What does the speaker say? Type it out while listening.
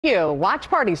Watch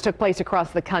parties took place across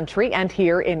the country and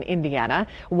here in Indiana.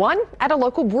 One at a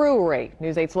local brewery.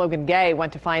 News 8's Logan Gay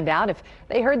went to find out if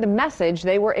they heard the message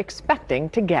they were expecting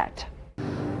to get.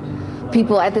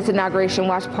 People at this inauguration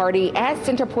watch party at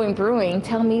Centerpoint Brewing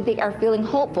tell me they are feeling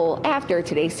hopeful after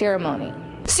today's ceremony.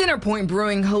 Centerpoint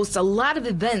Brewing hosts a lot of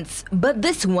events, but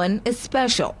this one is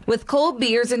special. With cold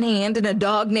beers in hand and a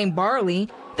dog named Barley,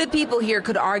 the people here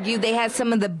could argue they had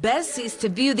some of the best seats to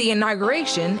view the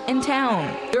inauguration in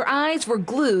town. Their eyes were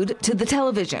glued to the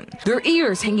television, their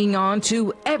ears hanging on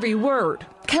to every word.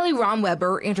 Kelly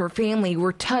Romweber and her family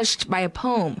were touched by a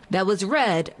poem that was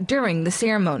read during the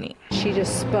ceremony. She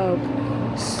just spoke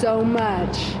so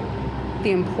much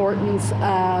the importance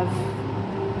of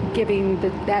giving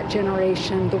that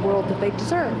generation the world that they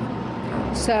deserve.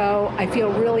 So I feel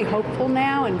really hopeful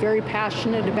now and very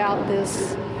passionate about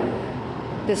this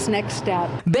next step.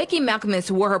 Becky Malcolmus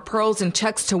wore her pearls and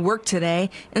chucks to work today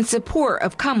in support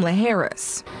of Kamala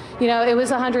Harris. You know, it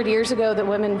was 100 years ago that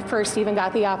women first even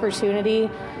got the opportunity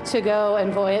to go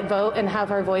and vote and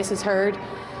have our voices heard.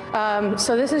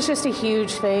 So this is just a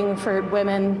huge thing for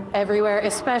women everywhere,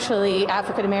 especially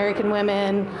African-American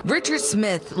women. Richard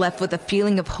Smith left with a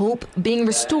feeling of hope being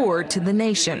restored to the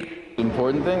nation. The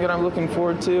important thing that I'm looking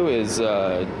forward to is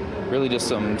really just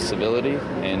some civility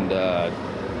and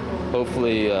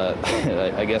hopefully,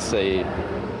 I guess a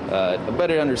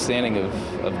better understanding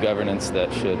of governance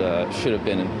that should have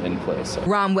been in place.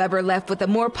 Romweber left with a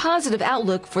more positive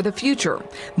outlook for the future.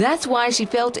 That's why she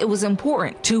felt it was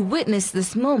important to witness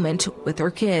this moment with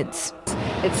her kids.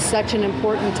 It's such an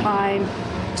important time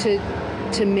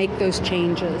to make those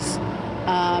changes.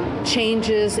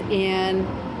 Changes in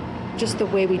just the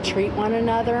way we treat one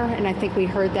another, and I think we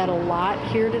heard that a lot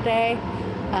here today.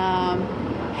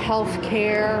 Health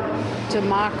care,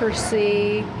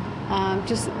 democracy, I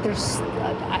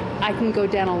can go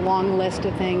down a long list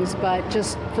of things, but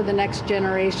just for the next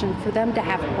generation, for them to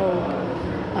have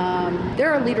hope.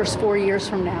 There are leaders 4 years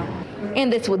from now.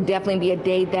 And this will definitely be a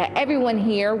day that everyone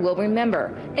here will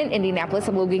remember. In Indianapolis,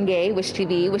 I'm Logan Gay,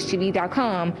 WishTV,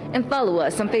 WishTV.com, and follow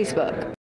us on Facebook.